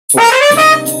The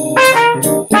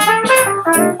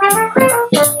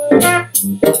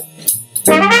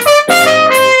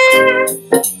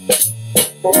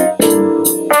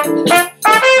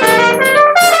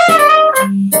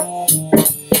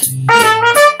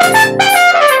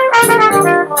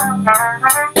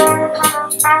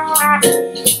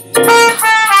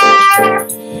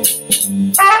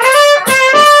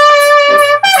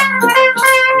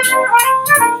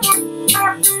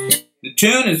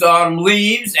tune is Autumn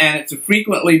Leaves, and it's a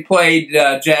frequently played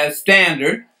jazz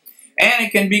standard, and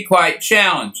it can be quite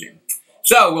challenging.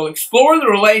 So we'll explore the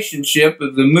relationship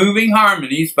of the moving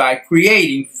harmonies by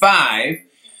creating 5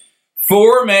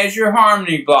 4-measure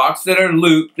harmony blocks that are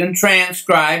looped and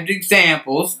transcribed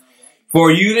examples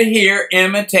for you to hear,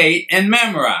 imitate, and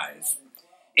memorize.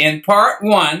 In Part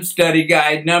 1, Study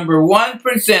Guide Number 1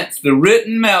 presents the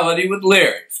written melody with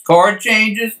lyrics, chord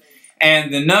changes,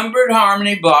 and the numbered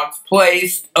harmony blocks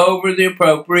placed over the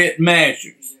appropriate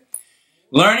measures.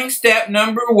 Learning step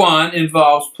number 1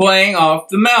 involves playing off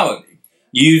the melody,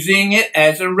 using it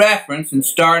as a reference and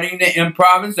starting the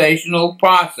improvisational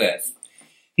process.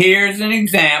 Here's an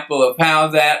example of how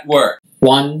that works.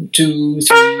 1, 2,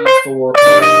 3, 4.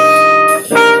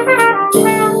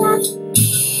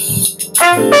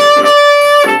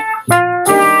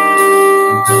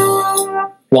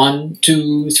 1,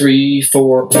 2, 3,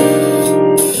 4.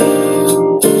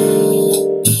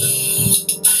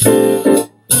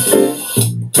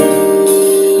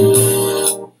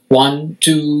 1,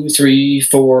 2, 3,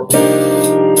 4.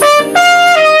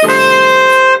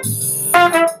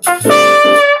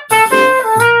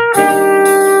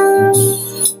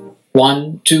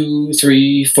 1, 2,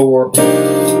 3, 4.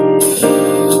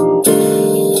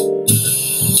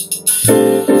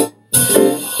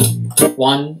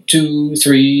 1, 2,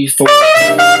 3, 4.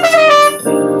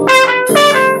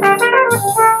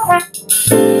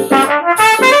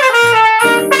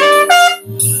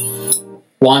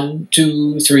 1,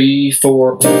 2, 3,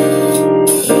 4.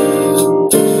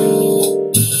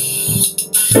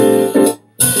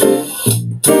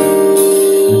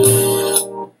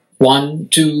 1,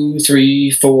 2,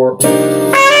 3, 4.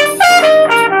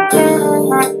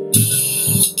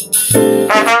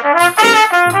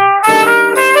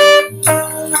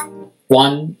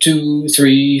 1, 2,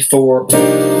 3, 4.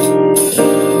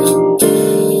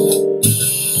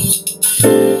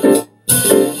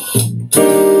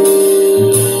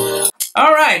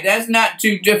 All right, that's not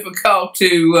too difficult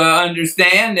to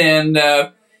understand and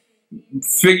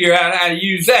figure out how to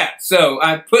use that. So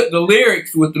I put the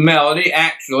lyrics with the melody,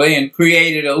 actually, and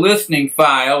created a listening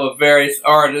file of various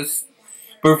artists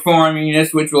performing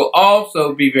this, which will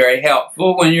also be very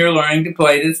helpful when you're learning to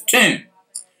play this tune.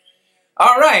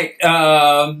 All right,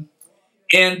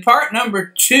 in part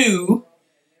number 2,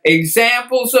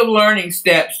 examples of learning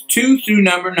steps 2 through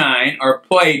number 9 are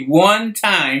played 1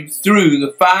 time through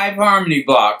the 5 harmony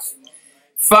blocks,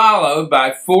 followed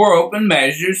by 4 open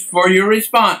measures for your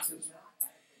responses.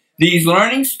 These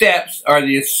learning steps are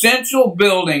the essential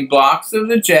building blocks of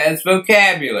the jazz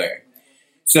vocabulary.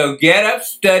 So get up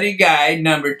Study Guide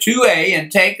number 2A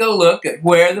and take a look at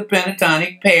where the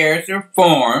pentatonic pairs are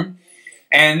formed,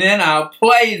 and then I'll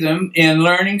play them in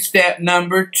learning step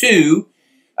number 2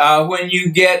 when you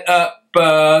get up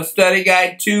Study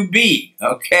Guide 2B,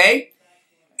 okay?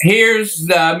 Here's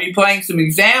me playing some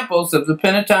examples of the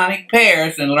pentatonic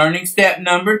pairs in learning step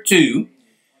number 2,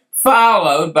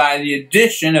 followed by the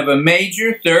addition of a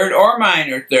major third or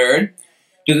minor third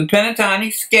to the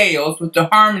pentatonic scales with the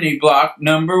harmony block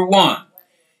number 1.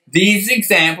 These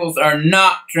examples are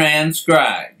not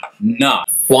transcribed. Not.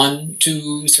 1,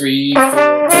 2, 3,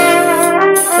 4.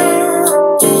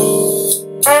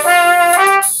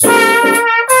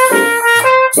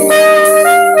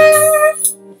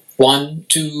 1,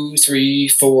 2, 3,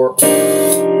 4.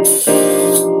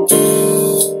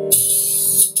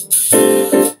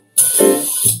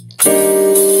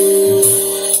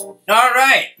 All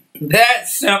right,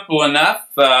 that's simple enough.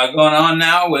 Going on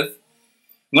now with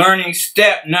learning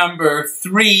step number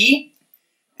 3,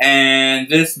 and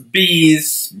this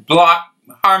B's block,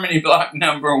 harmony block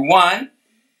number 1,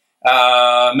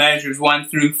 measures 1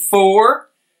 through 4,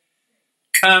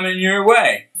 coming your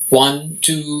way. 1,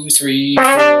 2, 3,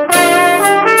 4.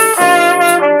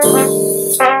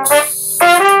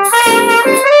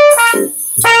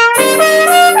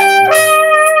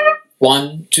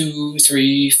 1, 2,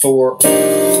 3, 4.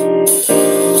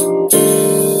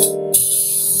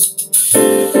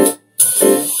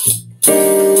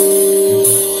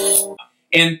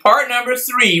 In part number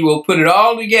 3, we'll put it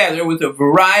all together with a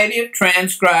variety of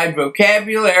transcribed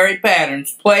vocabulary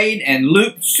patterns played and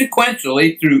looped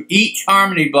sequentially through each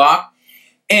harmony block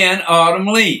in Autumn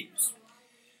Leaves.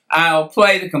 I'll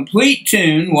play the complete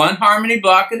tune, one harmony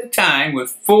block at a time,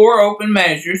 with 4 open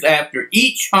measures after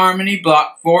each harmony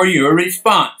block for your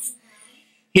response.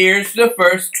 Here's the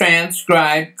first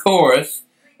transcribed chorus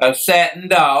of Satin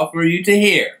Doll for you to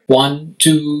hear. 1,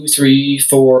 2, 3,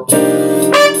 4.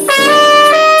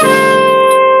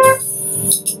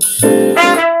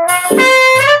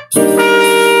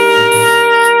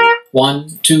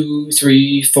 1, 2,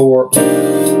 3, 4.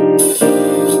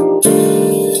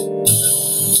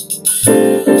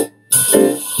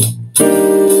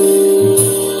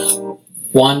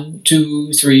 1,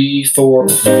 2, 3, 4.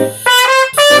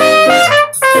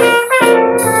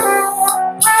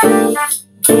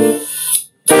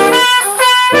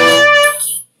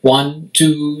 1,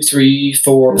 2, 3,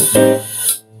 4.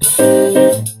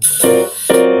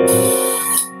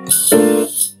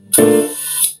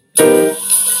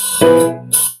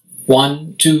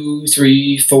 1, 2,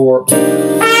 3, 4.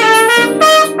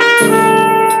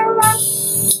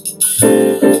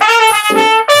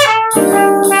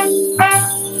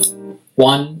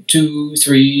 1, 2,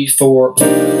 3, 4.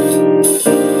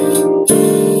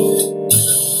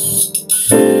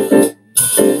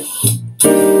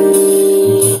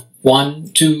 1,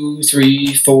 2,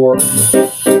 3, 4.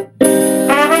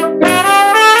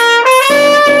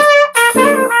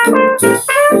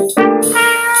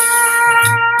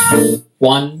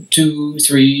 1,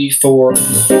 2, 3,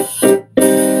 4.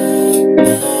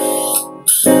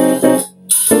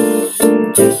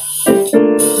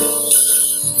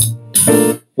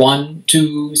 1,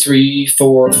 2, 3,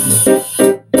 4.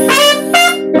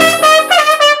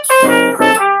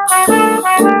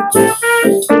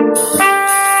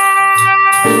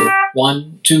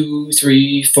 1, 2,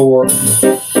 3, 4.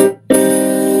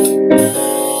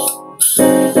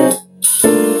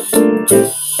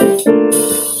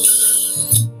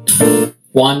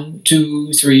 1, 2,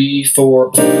 3, 4.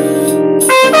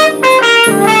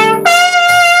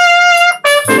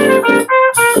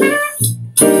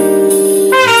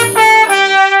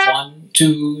 1,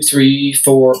 2, 3,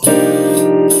 4.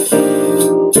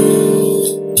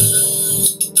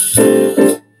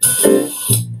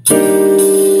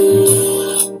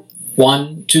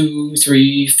 1, 2,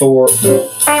 3, 4.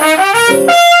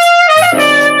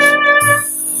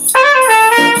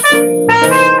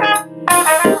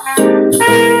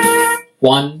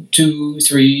 1, 2,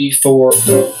 3, 4.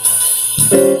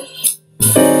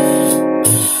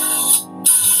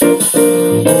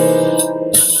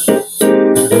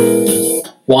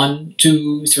 1,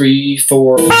 2, 3,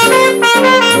 4.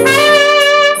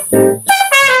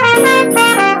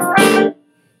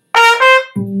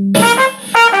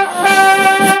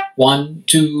 1,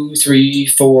 2, 3,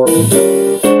 4.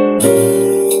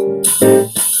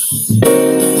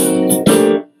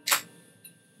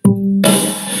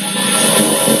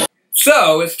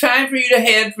 So, it's time for you to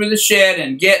head for the shed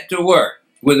and get to work.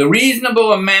 With a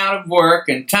reasonable amount of work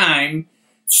and time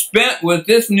spent with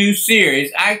this new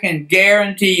series, I can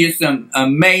guarantee you some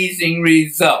amazing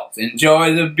results.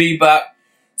 Enjoy the bebop.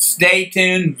 Stay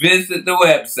tuned. Visit the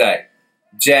website.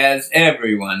 Jazz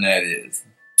everyone, that is.